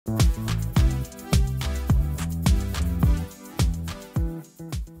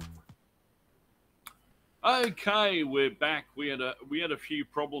Okay, we're back. We had a few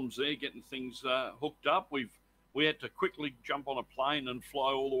problems there getting things hooked up. We had to quickly jump on a plane and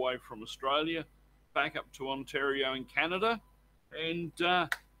fly all the way from Australia back up to Ontario in Canada, and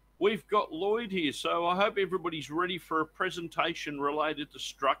we've got Lloyd here. So I hope everybody's ready for a presentation related to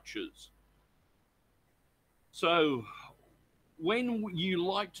structures. So when you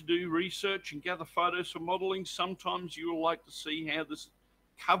like to do research and gather photos for modelling, sometimes you'll like to see how this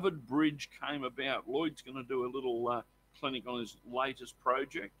covered bridge came about. Lloyd's going to do a little clinic on his latest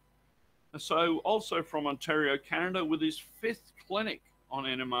project. So, also from Ontario, Canada, with his fifth clinic on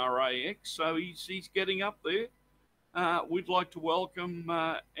NMRAX. So, he's getting up there. We'd like to welcome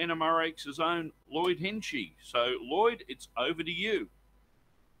NMRAX's own Lloyd Henchey. So, Lloyd, it's over to you.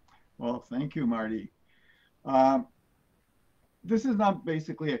 Well, thank you, Marty. Um, this is not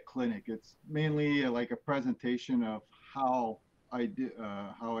basically a clinic. It's mainly like a presentation of how I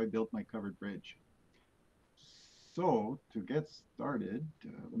built my covered bridge. So to get started,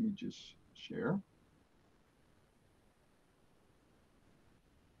 let me just share.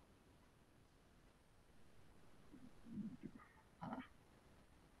 Ah.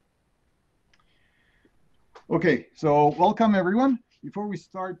 Okay, so welcome everyone. Before we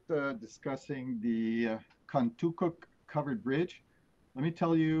start discussing the Contoocook covered bridge, let me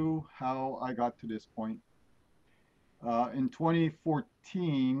tell you how I got to this point. In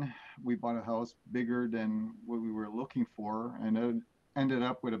 2014, we bought a house bigger than what we were looking for, and it ended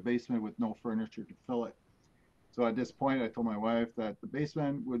up with a basement with no furniture to fill it. So at this point, I told my wife that the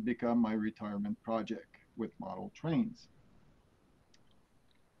basement would become my retirement project with model trains.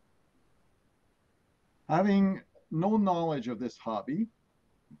 Having no knowledge of this hobby,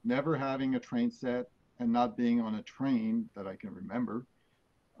 never having a train set, and not being on a train that I can remember,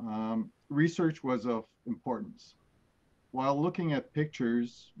 research was of importance. While looking at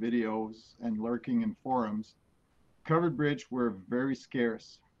pictures, videos, and lurking in forums, covered bridge were very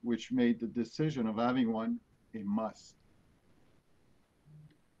scarce, which made the decision of having one a must.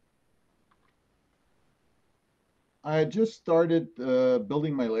 I had just started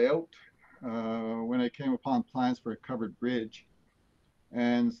building my layout when I came upon plans for a covered bridge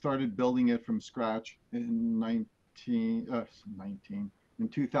and started building it from scratch in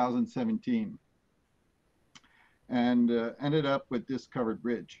 2017 and ended up with this covered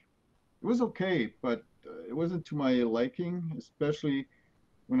bridge. It was okay, but it wasn't to my liking, especially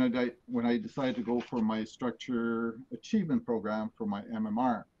when I decided to go for my structure achievement program for my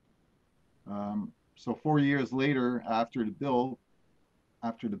MMR. So 4 years later, after the build,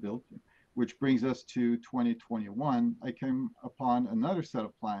 which brings us to 2021, I came upon another set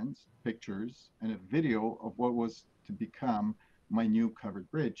of plans, pictures, and a video of what was to become my new covered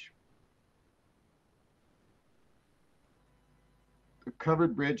bridge. The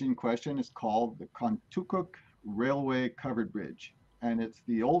covered bridge in question is called the Contoocook Railway Covered Bridge, and it's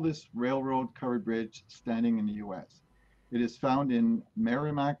the oldest railroad covered bridge standing in the US. It is found in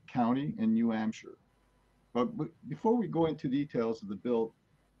Merrimack County in New Hampshire. But before we go into details of the build,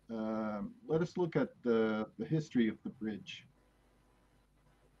 let us look at the history of the bridge.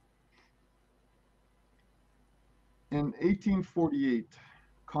 In 1848,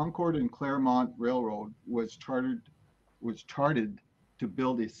 Concord and Claremont Railroad was charted to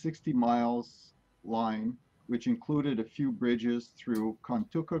build a 60 miles line, which included a few bridges through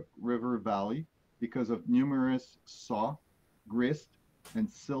Contoocook River Valley because of numerous saw, grist, and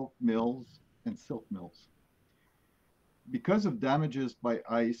silk mills. Because of damages by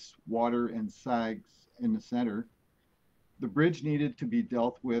ice, water, and sags in the center, the bridge needed to be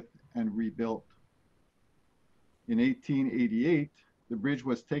dealt with and rebuilt. In 1888, the bridge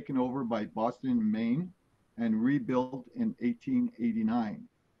was taken over by Boston, Maine, and rebuilt in 1889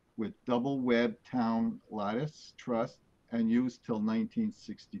 with double web town lattice truss and used till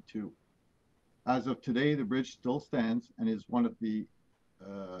 1962. As of today, the bridge still stands and is one of the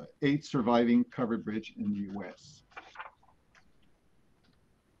 8 surviving covered bridge in the US.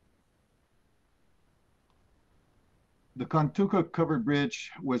 The Contoocook covered bridge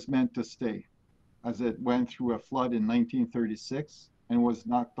was meant to stay, as it went through a flood in 1936 and was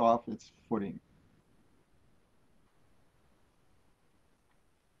knocked off its footing.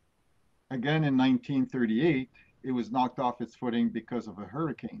 Again in 1938, it was knocked off its footing because of a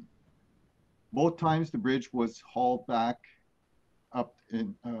hurricane. Both times the bridge was hauled back up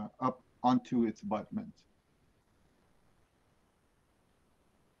onto its abutment.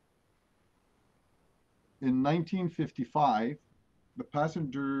 In 1955, the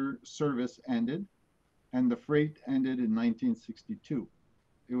passenger service ended and the freight ended in 1962.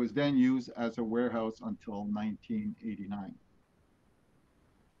 It was then used as a warehouse until 1989.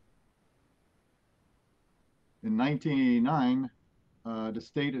 In 1989, the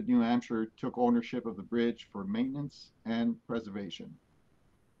state of New Hampshire took ownership of the bridge for maintenance and preservation.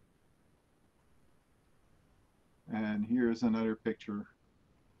 And here's another picture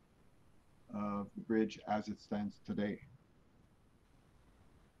of the bridge as it stands today.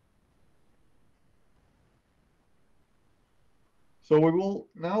 So we will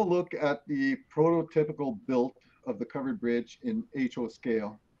now look at the prototypical build of the covered bridge in HO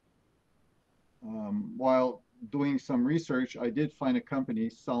scale. While doing some research, I did find a company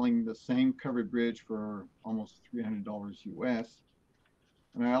selling the same covered bridge for almost $300 US.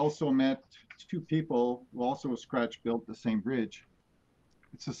 And I also met two people who also scratch built the same bridge.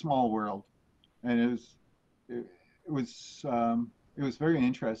 It's a small world, and it, it was it was very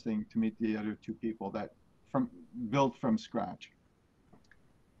interesting to meet the other two people that from built from scratch.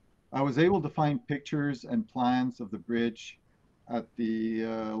 I was able to find pictures and plans of the bridge at the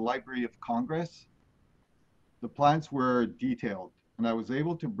Library of Congress. The plans were detailed, and I was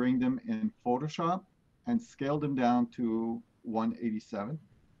able to bring them in Photoshop and scale them down to 1/87.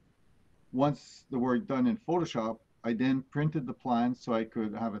 Once the work done in Photoshop, I then printed the plans so I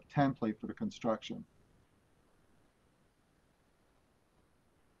could have a template for the construction.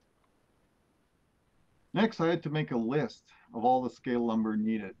 Next, I had to make a list of all the scale lumber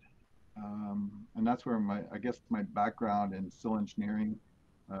needed. And that's where I guess my background in civil engineering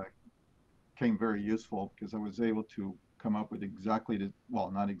uh, came very useful, because I was able to come up with exactly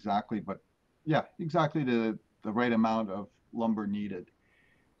well, not exactly, but yeah, exactly the right amount of lumber needed.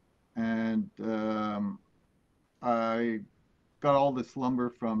 And I got all this lumber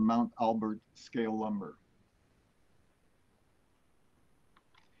from Mount Albert Scale Lumber.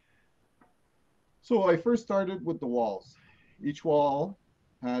 So I first started with the walls. Each wall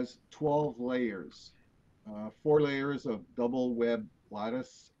has 12 layers, 4 layers of double web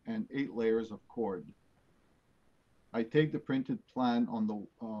lattice and 8 layers of cord. I take the printed plan on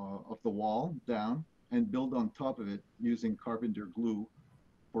of the wall down and build on top of it using carpenter glue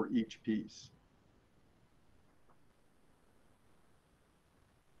for each piece.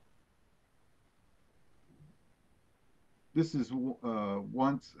 This is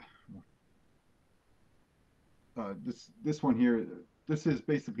once this one here. This is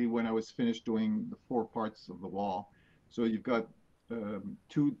basically when I was finished doing the 4 parts of the wall. So you've got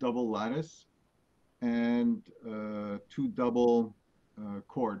 2 double lattice and 2 double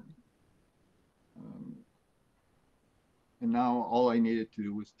cord. Um, and now all I needed to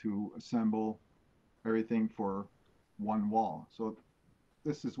do was to assemble everything for one wall. So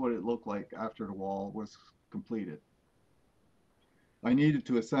this is what it looked like after the wall was completed. I needed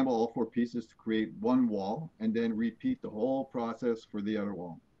to assemble all 4 pieces to create one wall and then repeat the whole process for the other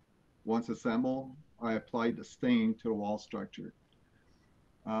wall. Once assembled, I applied the stain to the wall structure.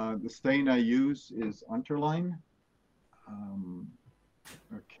 The stain I use is Unterline. Um,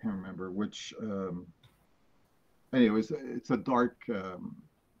 I can't remember which. Anyways, it's a dark.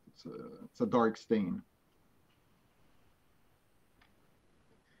 It's a dark stain.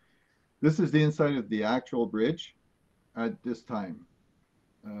 This is the inside of the actual bridge at this time,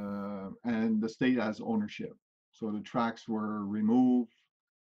 and the state has ownership. So the tracks were removed,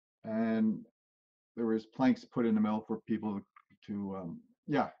 and there was planks put in the middle for people to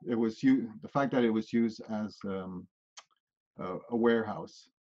yeah, it was the fact that it was used as a warehouse.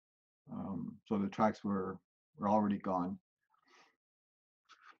 So the tracks were already gone.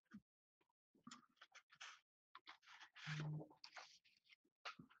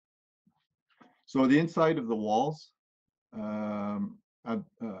 So the inside of the walls um,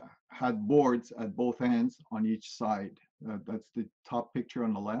 had boards at both ends on each side. That's the top picture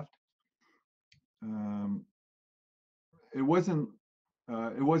on the left. Um, it wasn't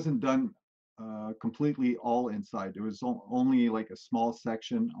done completely all inside. There was only like a small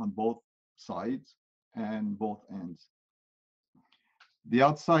section on both sides and both ends. The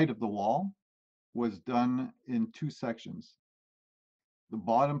outside of the wall was done in 2 sections. The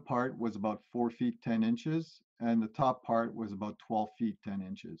bottom part was about 4 feet 10 inches, and the top part was about 12 feet 10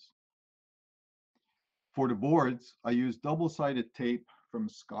 inches. For the boards, I used double-sided tape from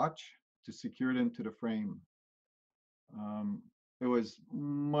Scotch to secure them to the frame. Um, it was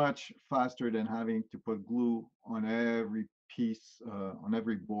much faster than having to put glue on every piece, on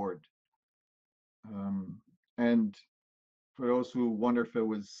every board. And for those who wonder if it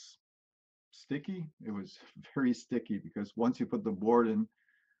was sticky, it was very sticky, because once you put the board in,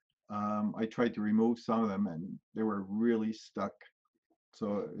 I tried to remove some of them and they were really stuck.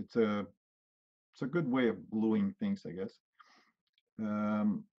 So it's a good way of gluing things, I guess.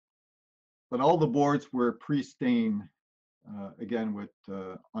 Um, but all the boards were pre-stained again with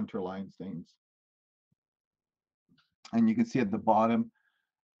Unterline stains. And you can see at the bottom,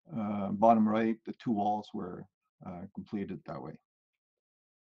 bottom right, the two walls were completed that way.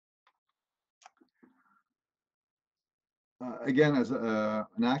 Again, as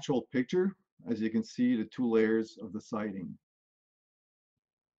an actual picture, as you can see, the two layers of the siding.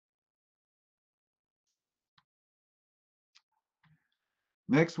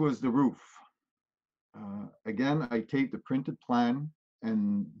 Next was the roof. Again, I taped the printed plan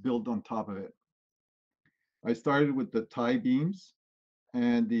and built on top of it. I started with the tie beams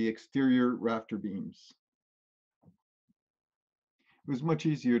and the exterior rafter beams. It was much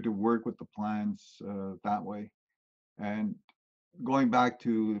easier to work with the plans that way. And going back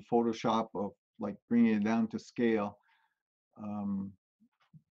to Photoshop of like bringing it down to scale,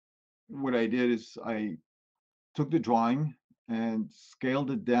 what I did is I took the drawing and scaled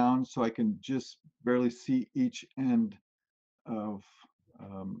it down so I can just barely see each end of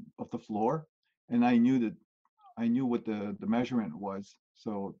the floor, and I knew what the measurement was,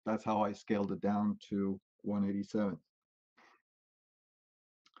 so that's how I scaled it down to 1/87.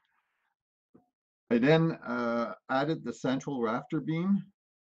 I then added the central rafter beam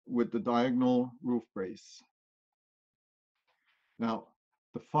with the diagonal roof brace. Now,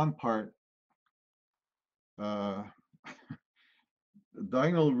 the fun part, uh, the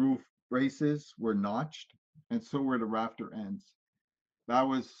diagonal roof braces were notched, and so were the rafter ends.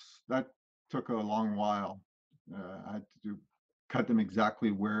 That took a long while. I had to cut them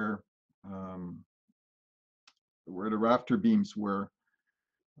exactly where the rafter beams were,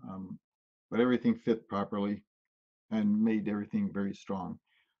 but everything fit properly and made everything very strong.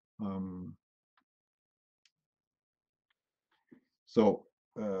 Um, so,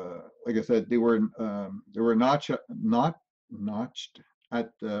 like I said, they were not notched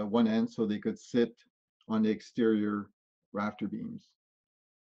at one end so they could sit on the exterior rafter beams.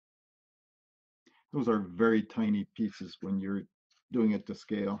 Those are very tiny pieces when you're doing it to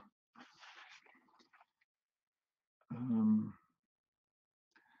scale.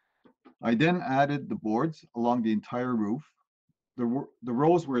 I then added the boards along the entire roof. The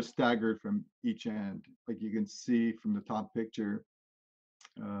rows were staggered from each end, like you can see from the top picture,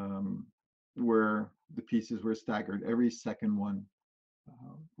 where the pieces were staggered. Every second one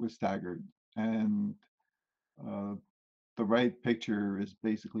was staggered, and the right picture is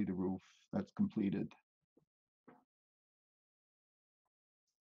basically the roof that's completed.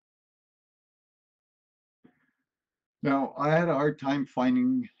 Now, I had a hard time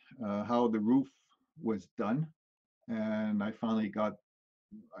finding how the roof was done, and I finally got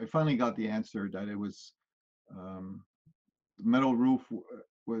the answer that it was the metal roof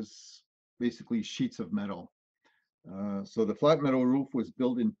was basically sheets of metal. So the flat metal roof was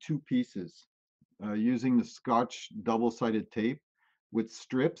built in two pieces using the Scotch double-sided tape with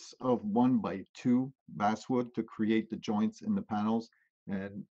strips of 1x2 basswood to create the joints in the panels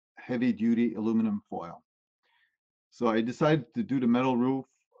and heavy-duty aluminum foil. So I decided to do the metal roof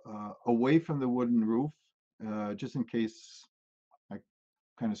away from the wooden roof, just in case I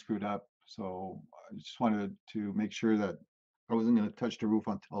kind of screwed up. So I just wanted to make sure that I wasn't going to touch the roof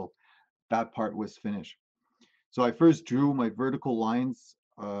until that part was finished. So I first drew my vertical lines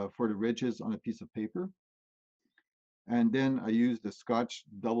for the ridges on a piece of paper. And then I used the Scotch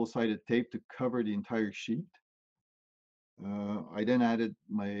double-sided tape to cover the entire sheet. I then added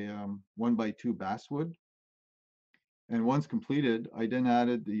my 1x2 basswood. And once completed, I then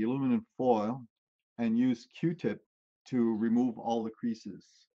added the aluminum foil and used Q-tip to remove all the creases.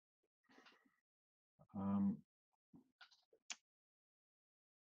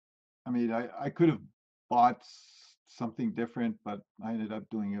 I mean, I could have bought something different, but I ended up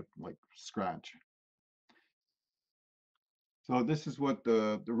doing it like scratch. So this is what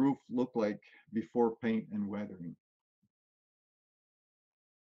the roof looked like before paint and weathering.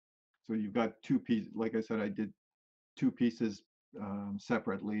 So you've got two pieces. Like I said, I did two pieces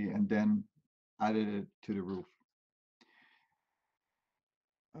separately and then added it to the roof.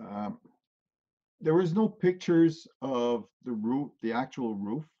 There was no pictures of the roof, the actual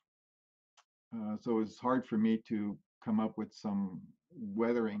roof. So it's hard for me to come up with some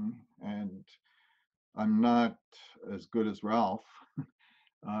weathering, and I'm not as good as Ralph.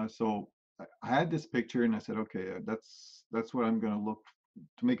 So I had this picture and I said, okay, that's what I'm going to look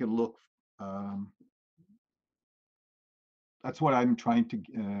to make it look. That's what I'm trying to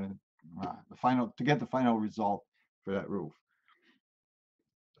get the final result for that roof.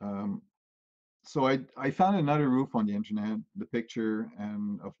 So I found another roof on the internet, the picture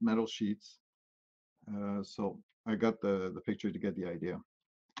and of metal sheets. So I got the picture to get the idea,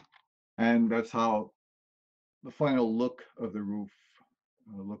 and that's how the final look of the roof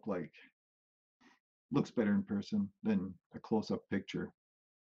looked like. looks better in person than a close-up picture.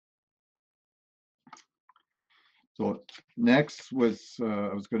 So next was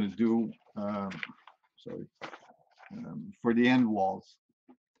I was going to do sorry for the end walls.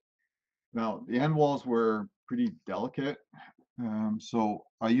 Now the end walls were pretty delicate, so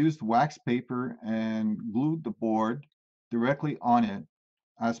I used wax paper and glued the board directly on it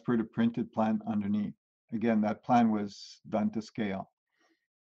as per the printed plan underneath. Again, that plan was done to scale.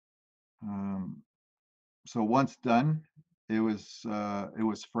 So once done, it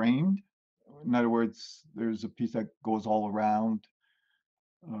was framed. In other words, there's a piece that goes all around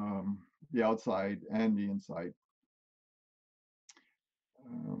the outside and the inside.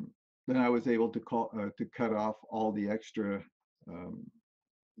 Then I was able to cut off all um, the extra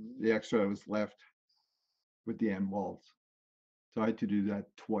that was left with the end walls. So I had to do that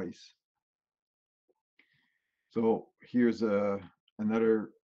twice. So here's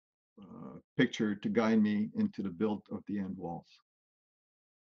another picture to guide me into the build of the end walls.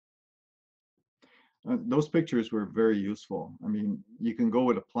 Those pictures were very useful. I mean, you can go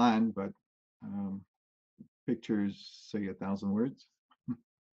with a plan, but pictures say 1,000 words.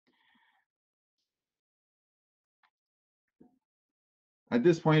 At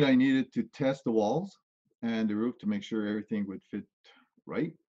this point, I needed to test the walls and the roof to make sure everything would fit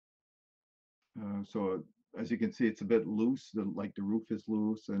right. So as you can see, it's a bit loose, like the roof is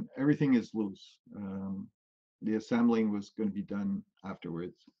loose and everything is loose. The assembling was going to be done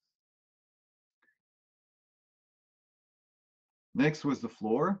afterwards. Next was the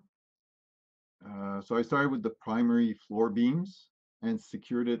floor. So I started with the primary floor beams and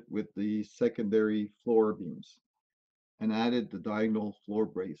secured it with the secondary floor beams and added the diagonal floor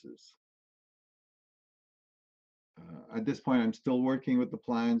braces. At this point, I'm still working with the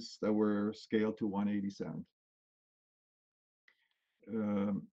plans that were scaled to 1/87.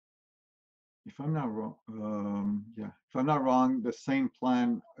 If I'm not wrong, if I'm not wrong, the same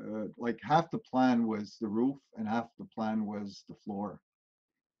plan, like half the plan was the roof and half the plan was the floor.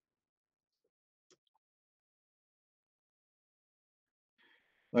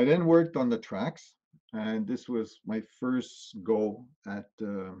 I then worked on the tracks, and this was my first go at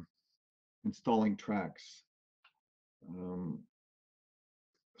installing tracks.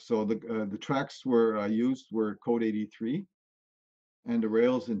 So the tracks I used were code 83, and the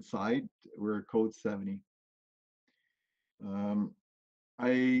rails inside were code 70.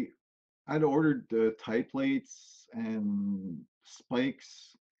 I had ordered the tie plates and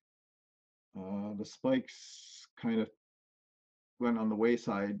spikes. The spikes kind of went on the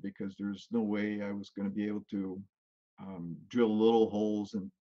wayside because there's no way I was going to be able to drill little holes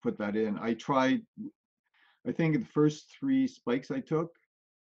and put that in. I tried, I think the first 3 spikes I took,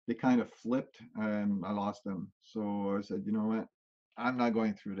 they kind of flipped and I lost them. So I said, you know what, I'm not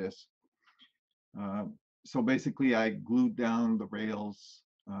going through this. So basically I glued down the rails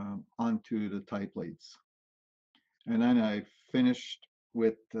onto the tie plates. And then I finished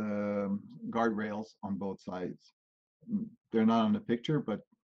with guardrails on both sides. They're not on the picture, but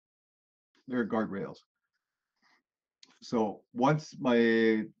they're guardrails. So once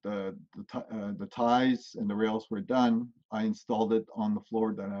the ties and the rails were done, I installed it on the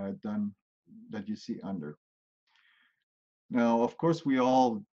floor that I had done that you see under. Now, of course, we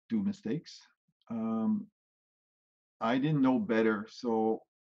all do mistakes. I didn't know better, so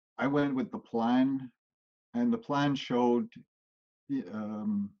I went with the plan, and the plan showed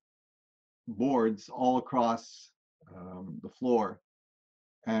boards all across the floor,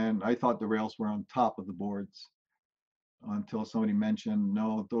 and I thought the rails were on top of the boards until somebody mentioned,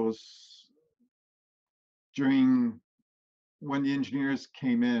 no, those during when the engineers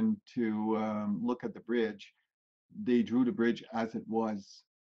came in to look at the bridge, they drew the bridge as it was.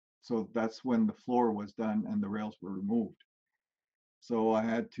 So that's when the floor was done and the rails were removed. So I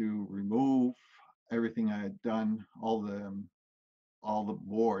had to remove everything I had done, all the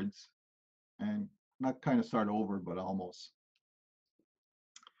boards, and not kind of start over, but almost.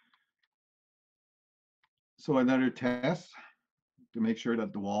 So another test to make sure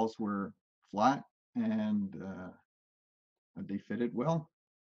that the walls were flat and that they fitted well.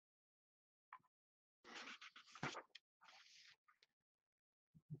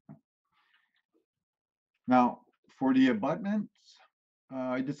 Now, for the abutments,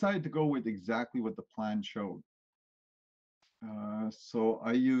 I decided to go with exactly what the plan showed. So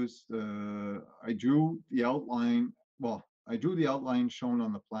I drew the outline, well, I drew the outline shown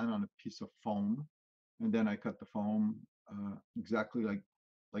on the plan on a piece of foam, and then I cut the foam exactly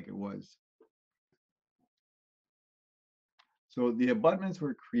like it was. So the abutments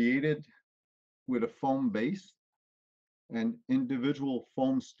were created with a foam base, and individual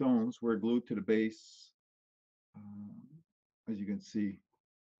foam stones were glued to the base, as you can see,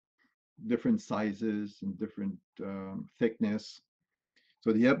 different sizes and different thickness.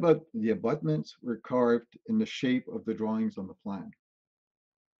 So the abutments were carved in the shape of the drawings on the plan.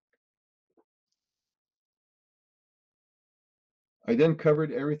 I then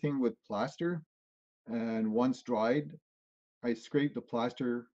covered everything with plaster, and once dried, I scraped the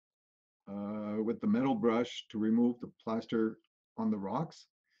plaster with the metal brush to remove the plaster on the rocks,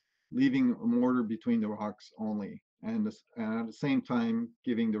 leaving a mortar between the rocks only, and at the same time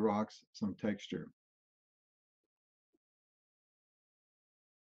giving the rocks some texture.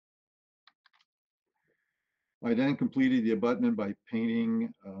 I then completed the abutment by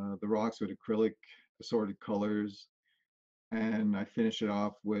painting the rocks with acrylic assorted colors, and I finished it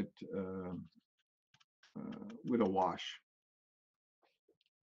off with a wash.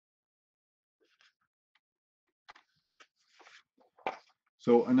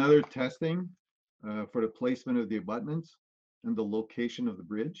 So another testing for the placement of the abutments and the location of the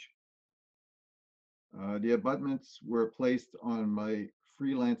bridge. The abutments were placed on my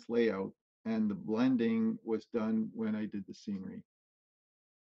freelance layout, and the blending was done when I did the scenery.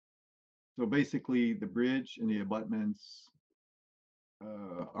 So basically, the bridge and the abutments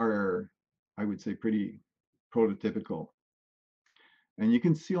are, I would say, pretty prototypical. And you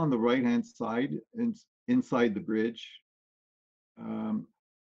can see on the right-hand side, inside the bridge, um,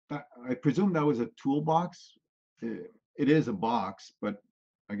 I presume that was a toolbox. It is a box, but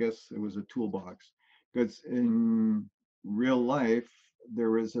I guess it was a toolbox because in real life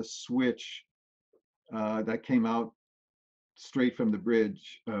there was a switch that came out straight from the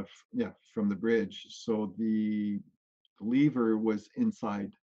bridge. Yeah, from the bridge. So the lever was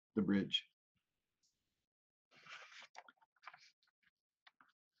inside the bridge.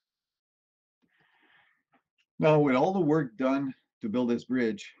 Now, with all the work done to build this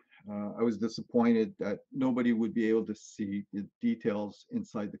bridge, I was disappointed that nobody would be able to see the details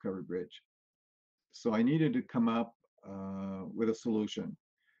inside the covered bridge. So I needed to come up with a solution.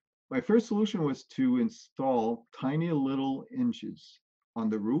 My first solution was to install tiny little hinges on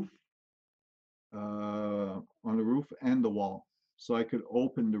the roof, and the wall, so I could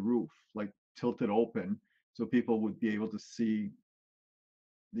open the roof, like tilt it open, so people would be able to see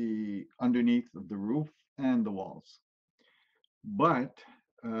the underneath of the roof and the walls. But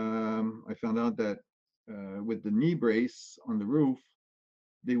I found out that with the knee brace on the roof,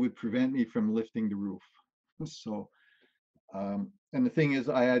 they would prevent me from lifting the roof. So, and the thing is,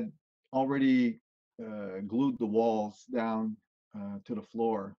 I had already glued the walls down to the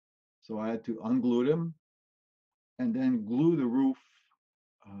floor. So I had to unglue them and then glue the roof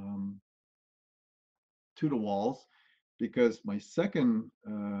um, to the walls, because my second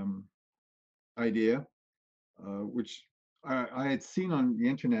idea, which I had seen on the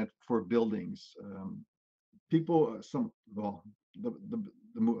internet for buildings, people, well,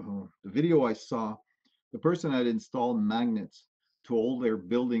 the video I saw, the person had installed magnets to hold their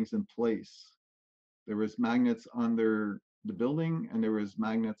buildings in place. There was magnets under the building, and there was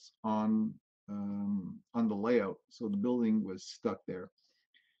magnets on the layout, so the building was stuck there.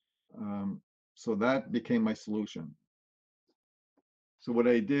 So that became my solution. So what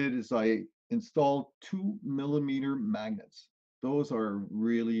I did is I installed 2 mm magnets. Those are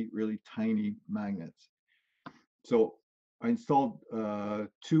really, really tiny magnets. So I installed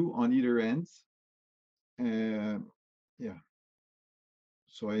 2 on either ends, and yeah.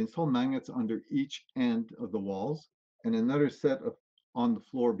 So I installed magnets under each end of the walls and another set of on the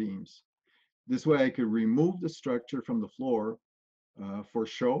floor beams. This way I could remove the structure from the floor for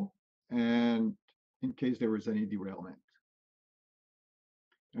show and in case there was any derailment.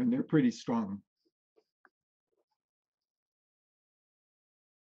 And they're pretty strong.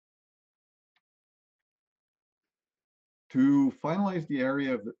 To finalize the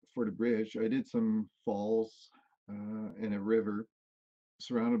area for the bridge, I did some falls in a river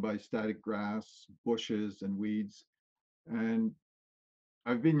surrounded by static grass, bushes, and weeds. And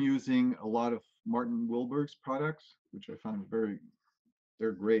I've been using a lot of Martin Wilberg's products, which I found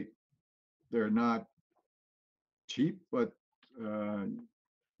they're great. They're not cheap, but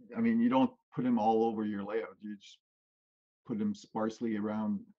I mean, you don't put them all over your layout. You just put them sparsely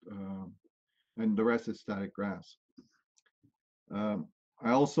around, and the rest is static grass. I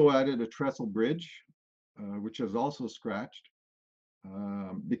also added a trestle bridge, which is also scratched,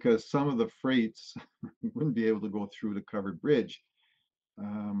 because some of the freights wouldn't be able to go through the covered bridge.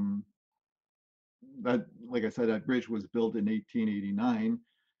 That, like I said, that bridge was built in 1889,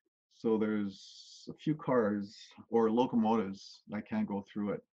 so there's a few cars or locomotives that can't go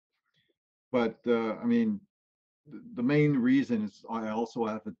through it. But I mean, the main reason is I also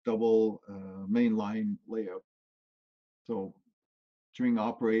have a double main line layout. So during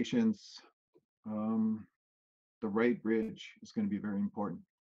operations, um, the right bridge is going to be very important.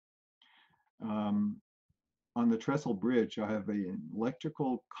 Um, on the trestle bridge, I have an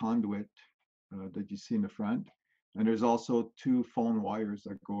electrical conduit that you see in the front, and there's also two phone wires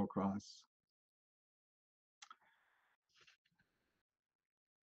that go across.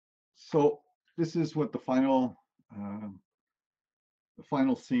 So this is what the final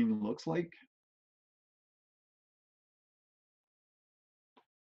scene looks like.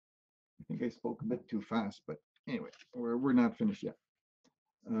 I think I spoke a bit too fast, but anyway, we're not finished yet.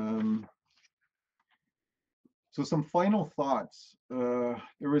 Um, so some final thoughts. There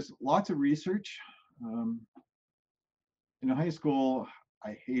was lots of research. Um, in high school,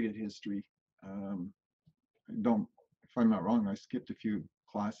 I hated history. I don't, if I'm not wrong, I skipped a few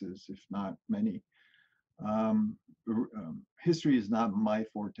classes, if not many. Um, History is not my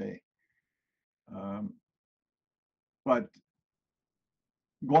forte. Um, but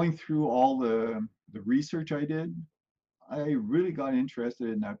going through all the research I did, I really got interested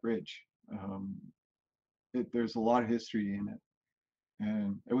in that bridge. There's a lot of history in it,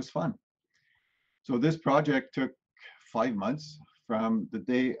 and it was fun. So this project took 5 months from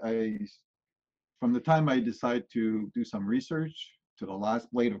from the time I decided to do some research to the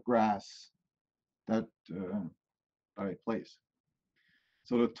last blade of grass that that I placed.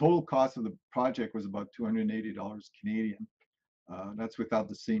 So the total cost of the project was about $280 Canadian. That's without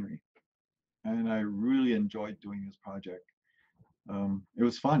the scenery, and I really enjoyed doing this project. It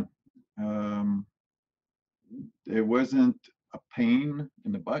was fun. Um, it wasn't a pain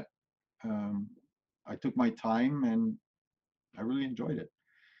in the butt. Um, I took my time and I really enjoyed it.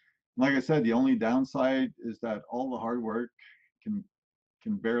 Like I said, the only downside is that all the hard work can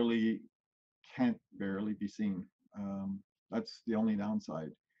can barely can't barely be seen. That's the only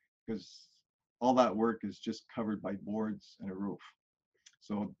downside because all that work is just covered by boards and a roof.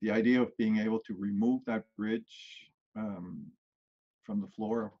 So the idea of being able to remove that bridge from the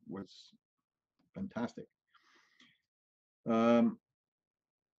floor was fantastic. Um,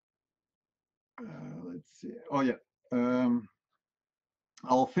 let's see. Oh yeah. Um,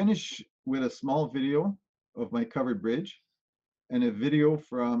 I'll finish with a small video of my covered bridge and a video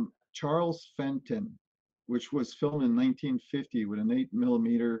from Charles Fenton, which was filmed in 1950 with an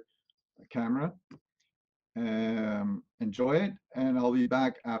 8mm camera. Enjoy it, and I'll be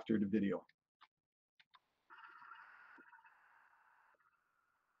back after the video.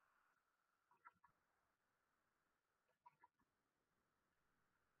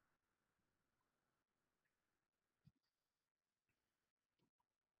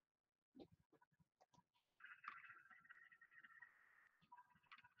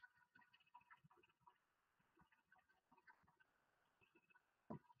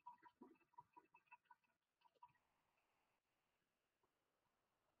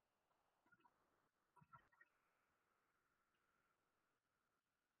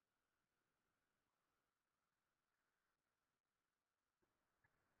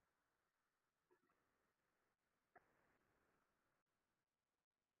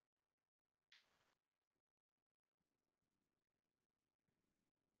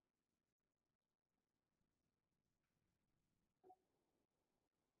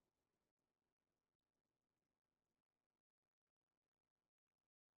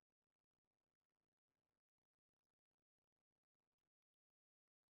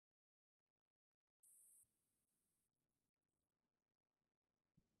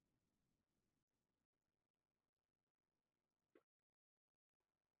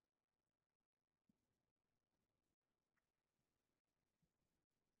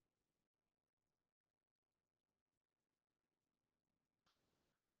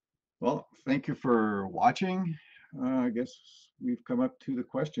 Well, thank you for watching. I guess we've come up to the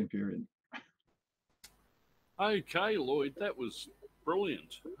question period. Okay, Lloyd, that was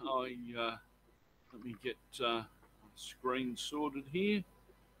brilliant. Let me get screen sorted here.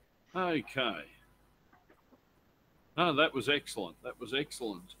 Okay. Oh, that was excellent. That was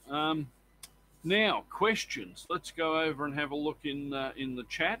excellent. Now, questions. Let's go over and have a look in the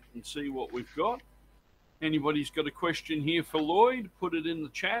chat and see what we've got. Anybody's got a question here for Lloyd? Put it in the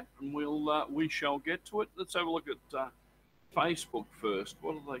chat, and we shall get to it. Let's have a look at Facebook first.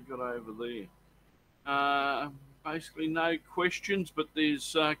 What have they got over there? Basically, no questions, but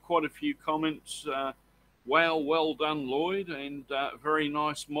there's quite a few comments. Wow, well done, Lloyd, and very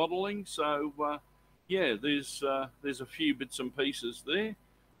nice modelling. So, yeah, there's a few bits and pieces there,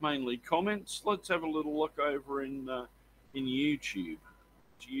 mainly comments. Let's have a little look over in YouTube.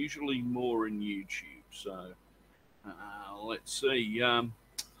 It's usually more in YouTube. So, Let's see.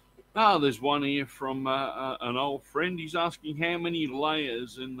 There's one here from an old friend. He's asking how many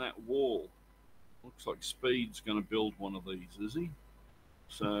layers in that wall. Looks like Speed's going to build one of these, is he?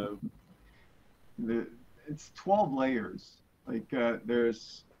 So it's 12 layers. Like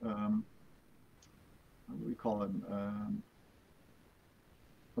there's what do we call them?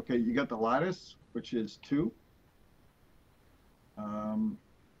 Okay, you got the lattice, which is 2.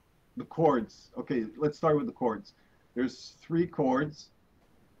 The chords. Okay, let's start with the chords. There's 3 chords.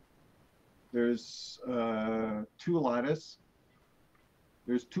 There's 2 lattice.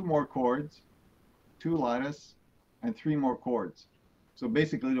 There's 2 more chords, 2 lattice, and 3 more chords. So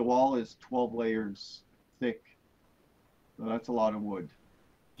basically the wall is 12 layers thick. So that's a lot of wood.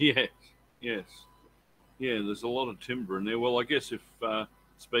 yes, yes. Yeah, there's a lot of timber in there. Well, I guess if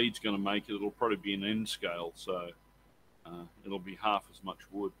Speed's going to make it, it'll probably be an N scale, so it'll be half as much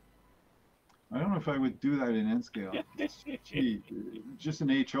wood. I don't know if I would do that in N scale. Gee, just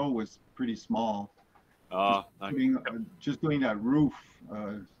an HO was pretty small. Just doing that roof,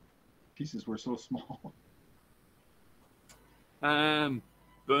 pieces were so small.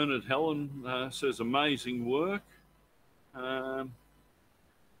 Bernard Helen says amazing work.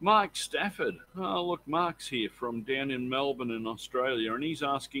 Mark Stafford. Oh, look, Mark's here from down in Melbourne in Australia, and he's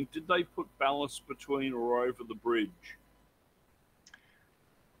asking, did they put ballast between or over the bridge?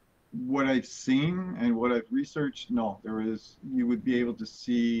 What I've seen and what I've researched, no, you would be able to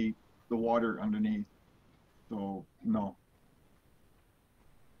see the water underneath. So, no.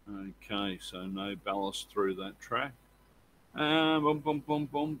 Okay, so no ballast through that track.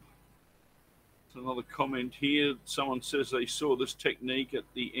 There's another comment here. Someone says they saw this technique at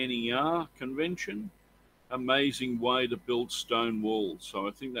the NER convention. Amazing way to build stone walls. So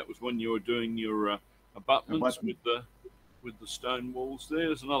I think that was when you were doing your abutments with the stone walls.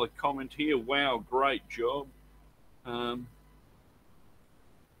 There's another comment here. Wow, great job. And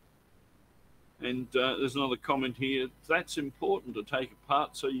there's another comment here. That's important to take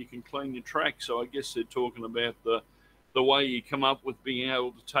apart so you can clean your track. So I guess they're talking about the way you come up with being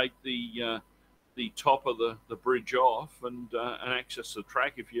able to take the top of the bridge off and access the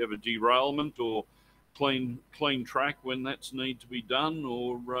track if you have a derailment or clean track when that's need to be done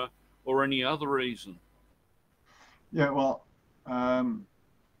or any other reason. Yeah, well,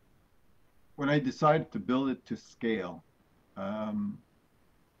 when I decided to build it to scale,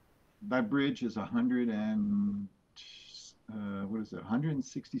 that bridge is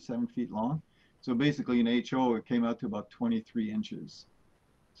 167 feet long. So basically in HO, it came out to about 23 inches.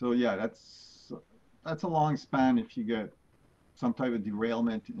 So yeah, that's a long span if you get some type of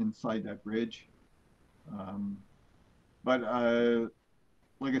derailment inside that bridge. But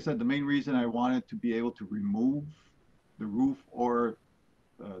like I said, the main reason I wanted to be able to remove the roof or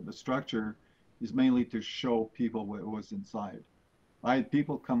the structure is mainly to show people what was inside. I had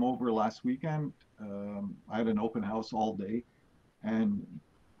people come over last weekend. I had an open house all day, and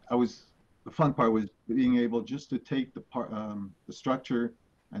the fun part was being able just to take the structure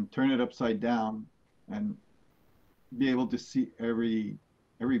and turn it upside down and be able to see every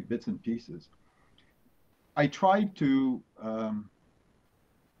bits and pieces. I tried to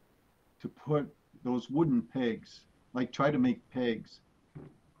put those wooden pegs, like try to make pegs. Do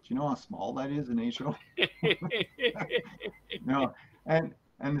you know how small that is in HO? No, and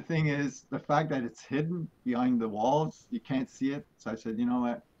the thing is, the fact that it's hidden behind the walls, you can't see it. So I said, you know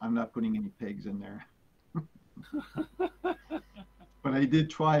what? I'm not putting any pegs in there. But I did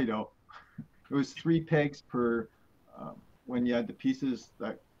try though. It was 3 pegs per when you had the pieces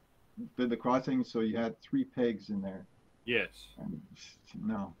that did the crossing, so you had 3 pegs in there. Yes. And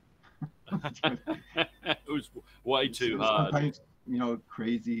no. It was way too hard. Sometimes,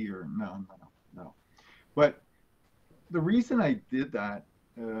 crazy or no. But the reason I did that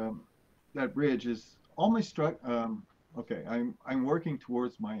bridge is all my okay, I'm working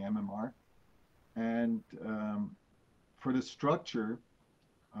towards my MMR, and for the structure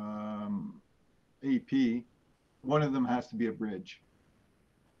AP, one of them has to be a bridge.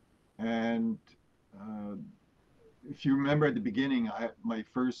 And if you remember at the beginning, my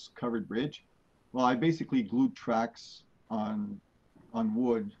first covered bridge, well, I basically glued tracks on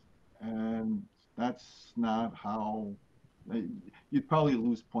wood, and that's not how you'd probably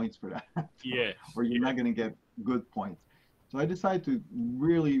lose points for that. Yes. Or you're not going to get good points. So I decided to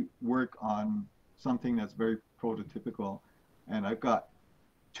really work on something that's very prototypical, and I've got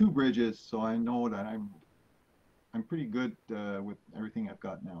 2 bridges, so I know that I'm pretty good with everything I've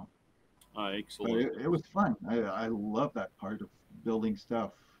got now. Oh, excellent. But it was fun. I love that part of building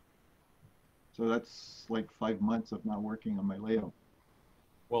stuff. So that's like 5 months of not working on my layout.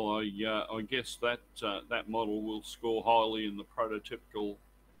 Well, I guess that that model will score highly in the prototypical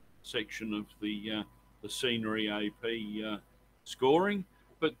section of the scenery AP scoring.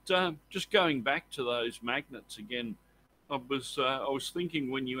 But just going back to those magnets again, I was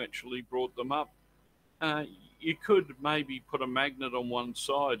thinking when you actually brought them up, uh, you could maybe put a magnet on one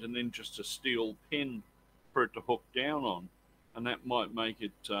side and then just a steel pin for it to hook down on, and that might make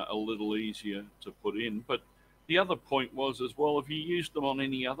it a little easier to put in. But the other point was as well, if you used them on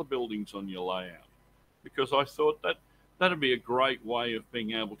any other buildings on your layout, because I thought that that'd be a great way of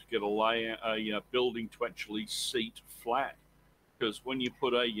being able to get a layout, a building to actually seat flat. Because when you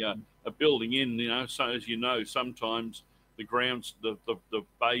put a building in, you know, so as you know, sometimes the grounds, the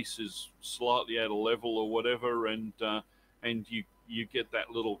base is slightly out of level or whatever, and you get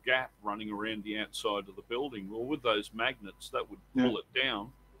that little gap running around the outside of the building. Well, with those magnets, that would Yeah. pull it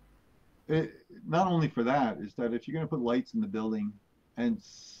down. Not only for that, is that if you're going to put lights in the building and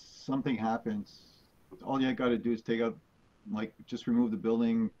something happens, all you got to do is take out, like, just remove the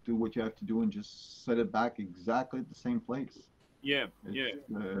building, do what you have to do, and just set it back exactly at the same place. Yeah, yeah,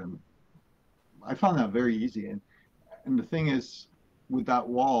 It's, I found that very easy. And the thing is, with that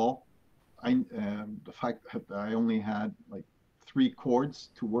wall, the fact that I only had like three cords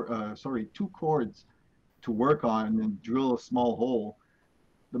to work, sorry, two cords to work on and drill a small hole,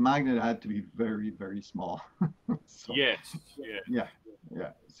 the magnet had to be very, very small. So yes, yeah. yeah, yeah.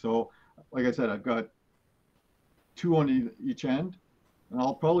 So like I said, I've got two on each end, and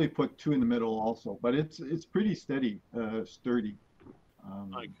I'll probably put two in the middle also. But it's pretty steady, sturdy.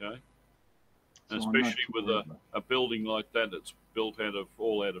 Okay. So I'm not Especially too with worried about a building like that that's built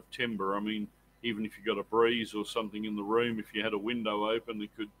all out of timber. I mean, even if you got a breeze or something in the room, if you had a window open, it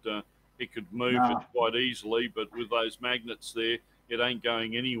could it. move it Nah, quite easily. But with those magnets there, it ain't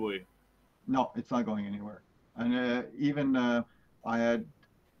going anywhere. no, it's not going anywhere. And even I had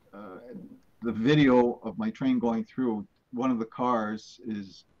uh, the video of my train going through. One of the cars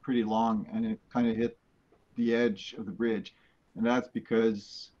is pretty long, and it kind of hit the edge of the bridge, and that's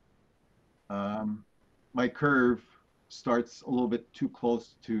because um, my curve starts a little bit too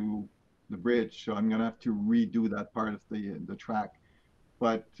close to the bridge, so I'm gonna have to redo that part of the track.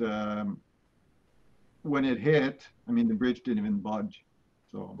 But when it hit, I mean, the bridge didn't even budge.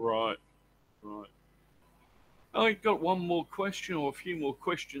 So Right, right. I got one more question or a few more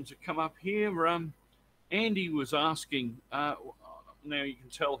questions that come up here. Andy was asking. Now you can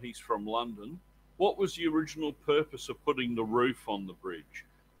tell he's from London. What was the original purpose of putting the roof on the bridge?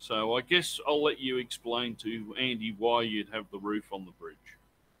 So I guess I'll let you explain to Andy why you'd have the roof on the bridge.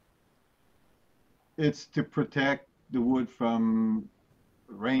 it's to protect the wood from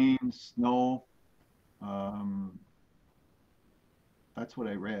rain, snow. Um, that's what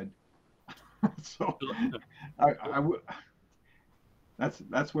I read. So I would.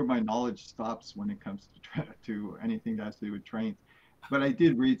 That's where my knowledge stops when it comes to anything that has to do with trains. But I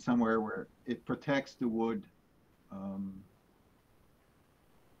did read somewhere where it protects the wood um,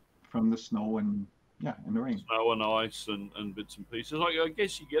 from the snow and yeah, and the rain. Snow and ice and bits and pieces. I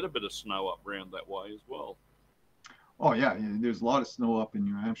guess you get a bit of snow up round that way as well. Oh yeah, there's a lot of snow up in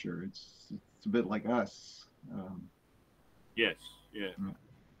New Hampshire. It's a bit like us. Yes, yeah. Yeah.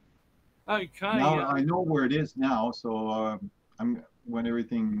 Okay. Now I know where it is now, so I'm when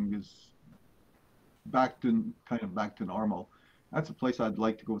everything is back to normal. That's a place I'd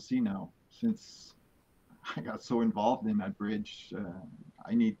like to go see now, since I got so involved in that bridge.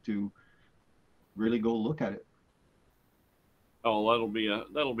 I need to really go look at it. Oh,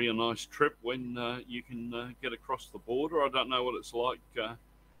 that'll be a nice trip when you can get across the border. I don't know what it's like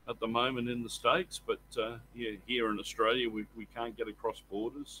at the moment in the States, but yeah, here in Australia we can't get across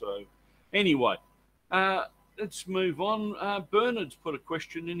borders. So anyway, uh, let's move on. Bernard's put a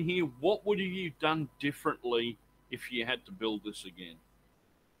question in here. What would you have done differently if you had to build this again?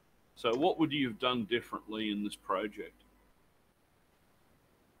 So what would you have done differently in this project?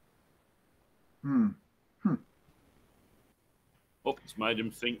 Hmm. Hmm. Oh, it's made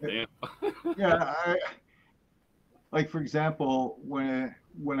him think now. Yeah, like for example, when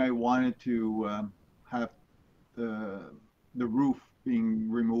I wanted to have the the roof being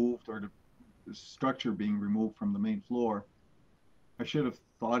removed or the structure being removed from the main floor, I should have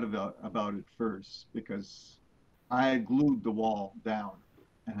thought about it first because I had glued the wall down,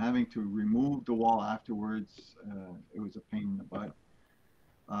 and having to remove the wall afterwards, it was a pain in the butt.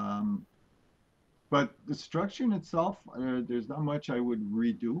 Um, but the structure in itself, there's not much I would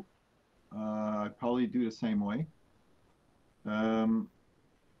redo. I'd probably do the same way. Um,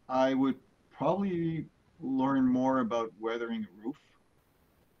 I would probably learn more about weathering a roof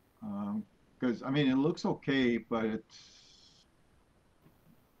because I mean it looks okay, but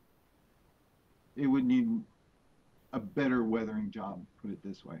it would need a better weathering job, put it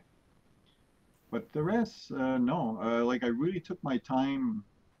this way. But the rest, no. Like I really took my time,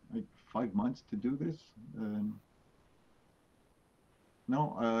 like 5 months to do this.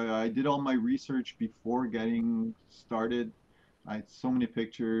 No, I did all my research before getting started. I had so many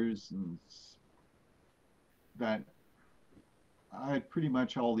pictures and that I had pretty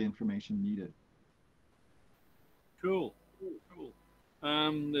much all the information needed. Cool. Cool.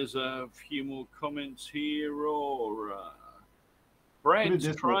 There's a few more comments here. Or Put it Brad's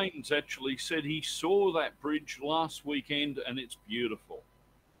this way. Trains actually said he saw that bridge last weekend and it's beautiful.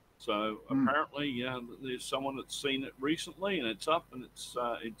 So Mm, apparently, there's someone that's seen it recently, and it's up, and it's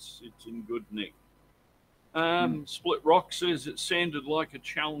in good nick. mm. Split Rock says it sounded like a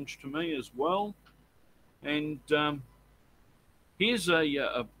challenge to me as well. And here's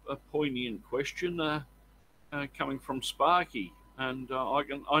a poignant question coming from Sparky, and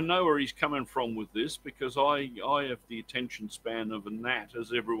I know where he's coming from with this because I have the attention span of a gnat,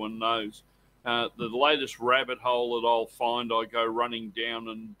 as everyone knows. The latest rabbit hole that I'll find, I go running down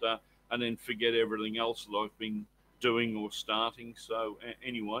and then forget everything else that I've been doing or starting. So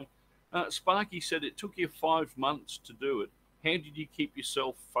anyway, Sparky said it took you 5 months to do it. How did you keep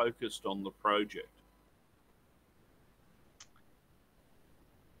yourself focused on the project?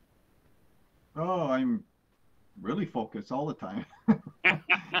 Oh, I'm really focused all the time.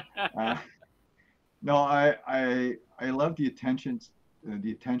 uh, no, I love the attention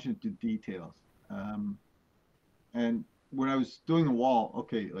to details. Um, and when I was doing the wall,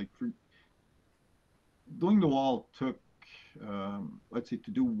 okay, like for doing the wall took, let's see,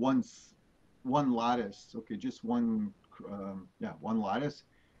 to do one lattice, okay, just one, yeah, one lattice.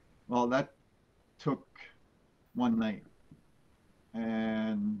 Well, that took one night,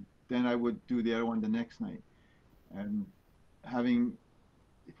 and then I would do the other one the next night, and having,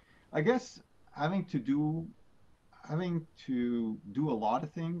 I guess, having to do a lot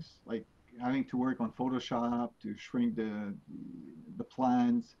of things, like having to work on Photoshop to shrink the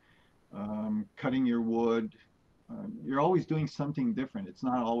plans, cutting your wood. You're always doing something different. It's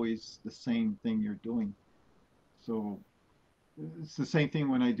not always the same thing you're doing. So it's the same thing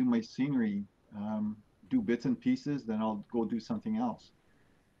when I do my scenery, do bits and pieces, then I'll go do something else.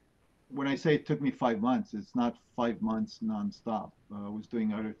 When I say it took me 5 months, it's not 5 months nonstop. I was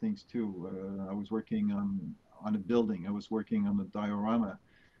doing other things too. I was working on a building. I was working on the diorama.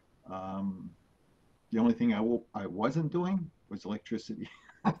 Um, the only thing I wasn't doing was electricity,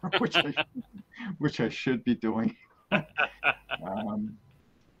 which I should be doing. um,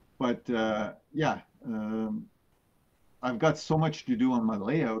 but yeah, I've got so much to do on my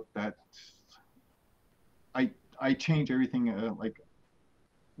layout that I I change everything. Like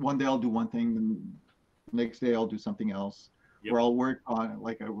one day I'll do one thing, then the next day I'll do something else. Yep. Or I'll work on,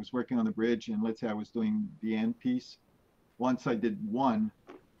 like I was working on the bridge, and let's say I was doing the end piece. Once I did one,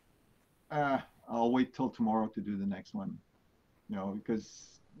 I'll wait till tomorrow to do the next one.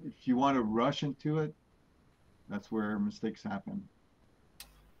 Because if you want to rush into it, that's where mistakes happen.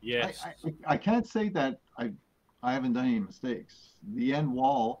 Yes. I can't say that I haven't done any mistakes. The end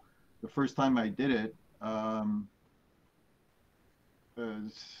wall, the first time I did it,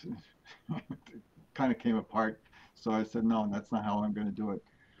 kind of came apart. So I said, no, that's not how I'm going to do it.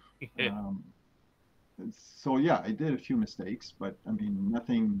 Um, so yeah, I did a few mistakes, but I mean,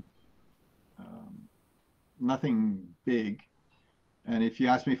 um, nothing big. And if you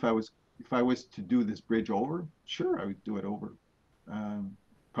ask me if I was to do this bridge over, sure, I would do it over. Um,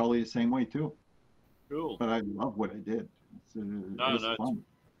 Probably the same way too. Cool. But I love what I did. It No, was no, fun.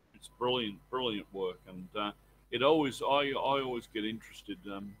 it's brilliant, brilliant work, and it always I always get interested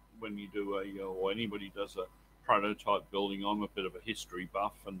when you do or anybody does a prototype building. I'm a bit of a history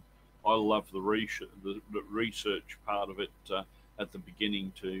buff, and I love the research part of it at the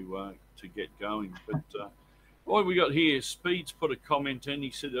beginning to get going. But what we got here, Speeds put a comment in.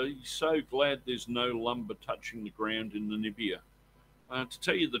 He said he's so glad there's no lumber touching the ground in Namibia. To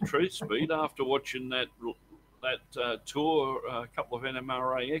tell you the truth, Speed, after watching that tour a couple of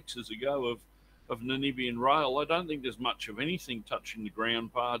NMRA X's ago of Namibian rail, I don't think there's much of anything touching the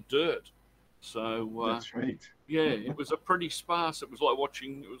ground bar dirt. So That's right. yeah, it was a pretty sparse. It was like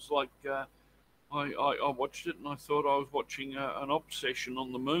watching. It was like I watched it and I thought I was watching an op session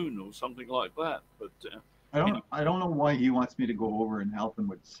on the moon or something like that. But anyway, I don't know why he wants me to go over and help him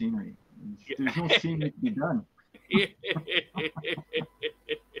with scenery. There's no scenery to be done.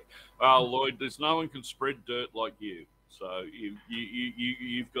 well, Lloyd, there's no one can spread dirt like you. So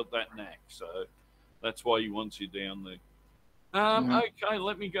you've got that knack. So that's why he wants you down there. Yeah. Okay,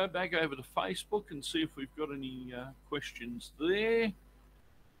 let me go back over to Facebook and see if we've got any questions there.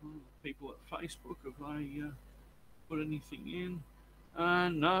 people at Facebook, have they put anything in?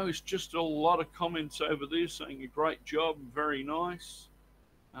 No, it's just a lot of comments over there saying a great job, very nice.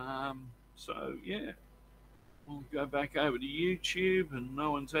 So yeah, we'll go back over to YouTube, and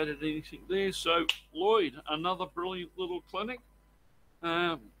no one's added anything there. So Lloyd, another brilliant little clinic.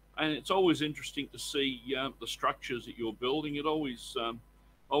 And it's always interesting to see the structures that you're building. It always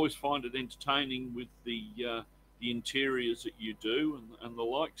find it entertaining with the interiors that you do and the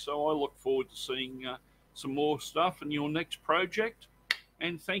like. So I look forward to seeing some more stuff in your next project.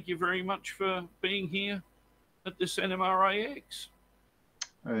 And thank you very much for being here at this NMRAX.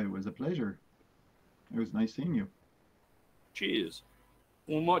 It was a pleasure. It was nice seeing you. Cheers.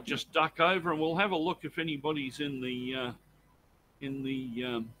 We might just duck over and we'll have a look if anybody's in the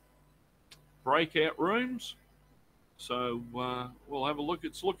breakout rooms. So we'll have a look.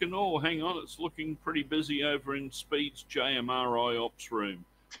 It's looking, oh, hang on, it's looking pretty busy over in Speed's JMRI Ops room.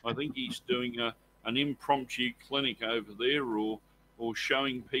 I think he's doing an impromptu clinic over there, or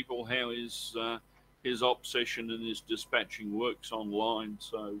showing people how his op session and his dispatching works online.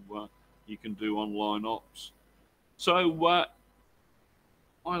 So you can do online ops. So I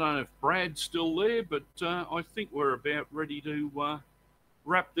don't know if Brad's still there, but I think we're about ready to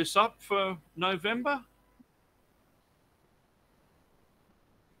wrap this up for November.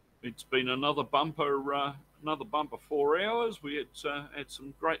 It's been another bumper 4 hours. We had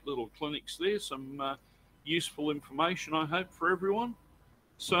some great little clinics there, some useful information, I hope, for everyone.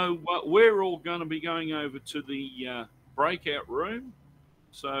 So we're all going to be going over to the breakout room.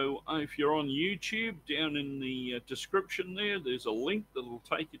 So if you're on YouTube, down in the description there's a link that will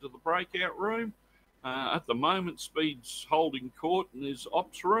take you to the breakout room. At the moment, Speed's holding court in his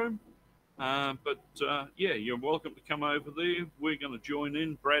ops room. But yeah, you're welcome to come over there. We're going to join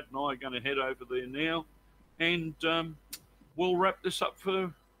in. Brad and I are going to head over there now. And we'll wrap this up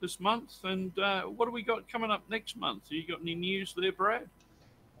for this month. And what do we got coming up next month? Have you got any news there, Brad?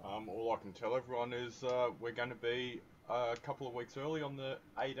 All I can tell everyone is we're going to be a couple of weeks early on the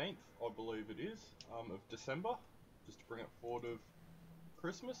 18th, I believe it is, of December, just to bring it forward of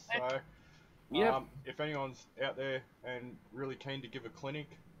Christmas. So yep. If anyone's out there and really keen to give a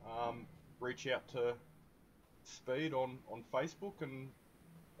clinic, reach out to Speed on Facebook, and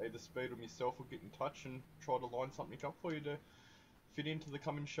either Speed or myself will get in touch and try to line something up for you to fit into the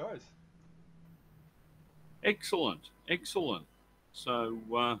coming shows. Excellent. So,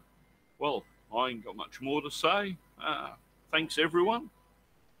 well, I ain't got much more to say. Thanks, everyone.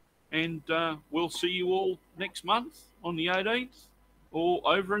 And we'll see you all next month on the 18th or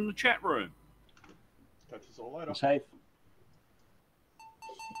over in the chat room. Catch us all later. Safe.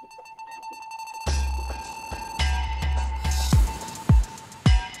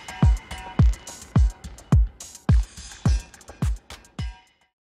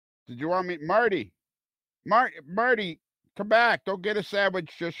 Did you want me, Marty, come back. Don't get a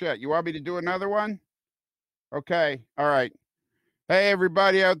sandwich just yet. You want me to do another one? Okay. All right. Hey,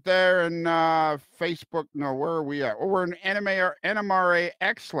 everybody out there in Facebook. No, where are we at? Oh, we're in NMRA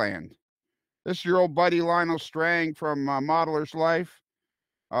X-Land. This is your old buddy Lionel Strang from Modeler's Life.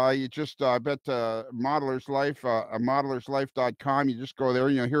 You just, I bet Modeler's Life, modelerslife.com. You just go there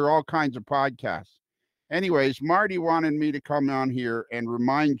and you'll hear all kinds of podcasts. Anyways, Marty wanted me to come on here and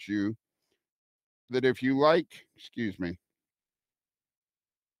remind you that if you like, excuse me,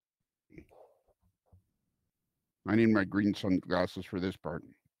 I need my green sunglasses for this part.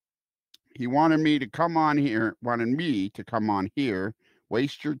 He wanted me to come on here,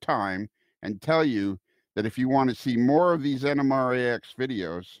 waste your time, and tell you that if you want to see more of these NMRAX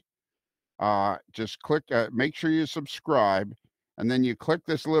videos, just click, make sure you subscribe, and then you click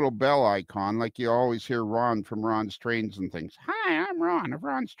this little bell icon, like you always hear Ron from Ron's Trains and Things. Hi, I'm Ron of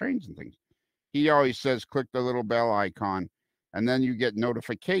Ron's Trains and Things. He always says, click the little bell icon, and then you get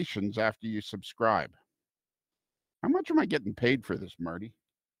notifications after you subscribe. How much am I getting paid for this, Marty?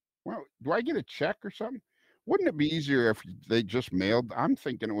 Well, do I get a check or something? Wouldn't it be easier if they just mailed? I'm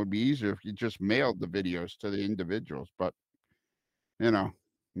thinking it would be easier if you just mailed the videos to the individuals, but, you know,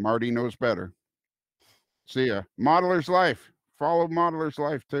 Marty knows better. See ya. Modeler's Life. Follow Modeler's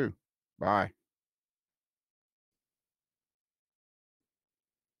Life, too. Bye.